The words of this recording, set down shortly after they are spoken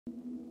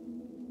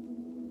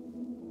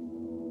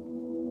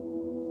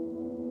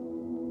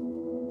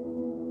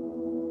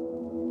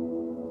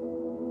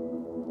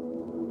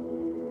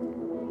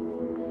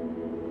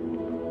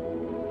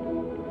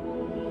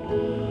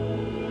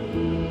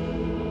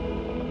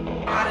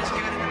God is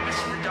good in the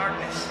midst of the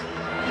darkness.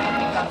 I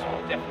think that's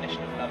what the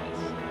definition of love is.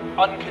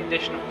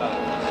 Unconditional love.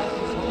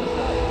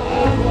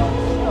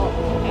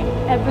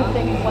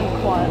 Everything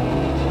went quiet.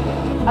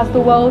 As the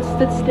world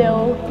stood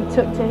still, he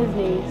took to his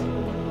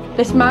knees.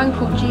 This man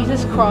called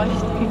Jesus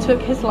Christ, who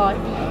took his life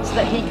so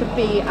that he could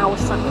be our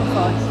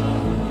sacrifice.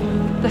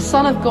 The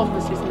Son of God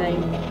was his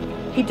name.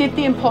 He did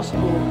the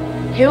impossible,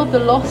 healed the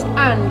lost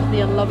and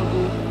the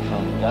unlovable.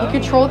 He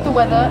controlled the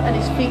weather and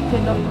his feet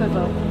did not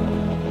quiver.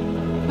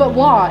 But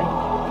why?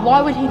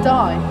 Why would he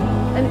die?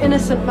 An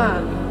innocent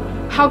man.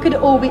 How could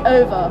it all be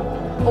over?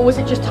 Or was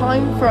it just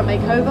time for a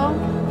makeover?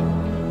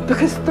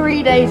 Because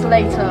 3 days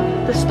later,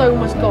 the stone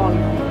was gone.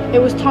 It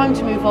was time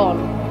to move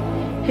on.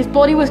 His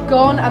body was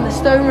gone and the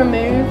stone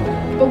removed,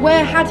 but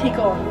where had he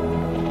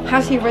gone?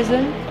 Has he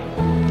risen?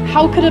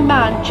 How could a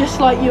man just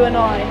like you and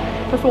I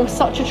perform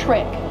such a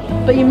trick?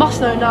 But you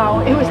must know now,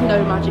 it was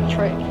no magic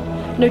trick.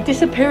 No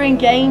disappearing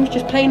games,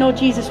 just plain old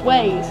Jesus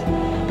ways.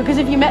 Because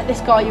if you met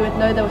this guy, you would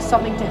know there was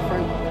something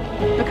different.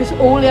 Because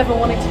all he ever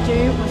wanted to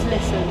do was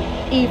listen,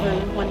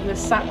 even when he was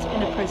sat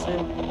in a prison.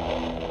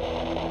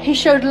 He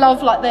showed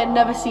love like they had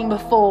never seen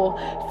before,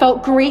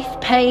 felt grief,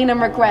 pain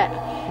and regret,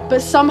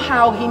 but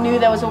somehow he knew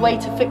there was a way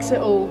to fix it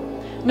all.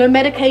 No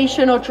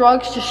medication or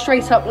drugs, just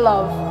straight up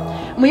love.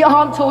 And we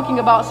aren't talking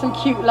about some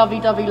cute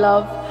lovey-dovey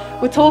love,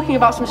 we're talking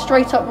about some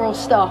straight up raw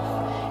stuff.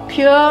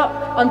 Pure,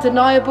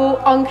 undeniable,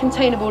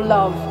 uncontainable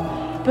love.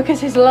 Because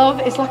his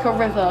love is like a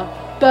river,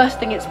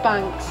 bursting its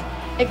banks.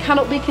 It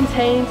cannot be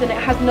contained and it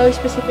has no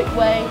specific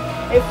way.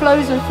 It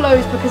flows and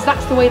flows because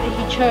that's the way that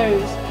he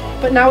chose.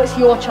 But now it's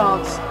your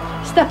chance.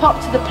 Step up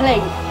to the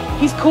plate.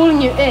 He's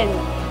calling you in.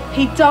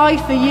 He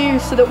died for you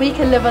so that we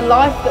can live a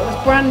life that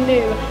was brand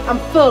new and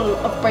full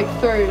of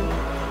breakthrough.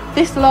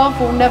 This love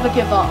will never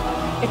give up.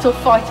 It'll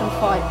fight and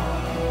fight.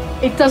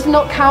 It does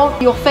not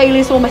count your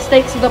failures or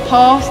mistakes of the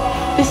past.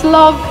 This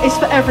love is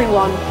for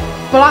everyone.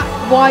 Black,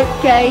 white,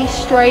 gay,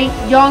 straight,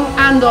 young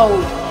and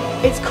old.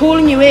 It's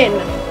calling you in.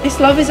 This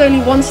love is only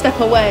one step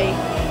away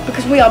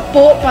because we are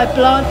bought by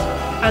blood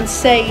and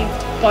saved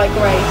by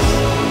grace.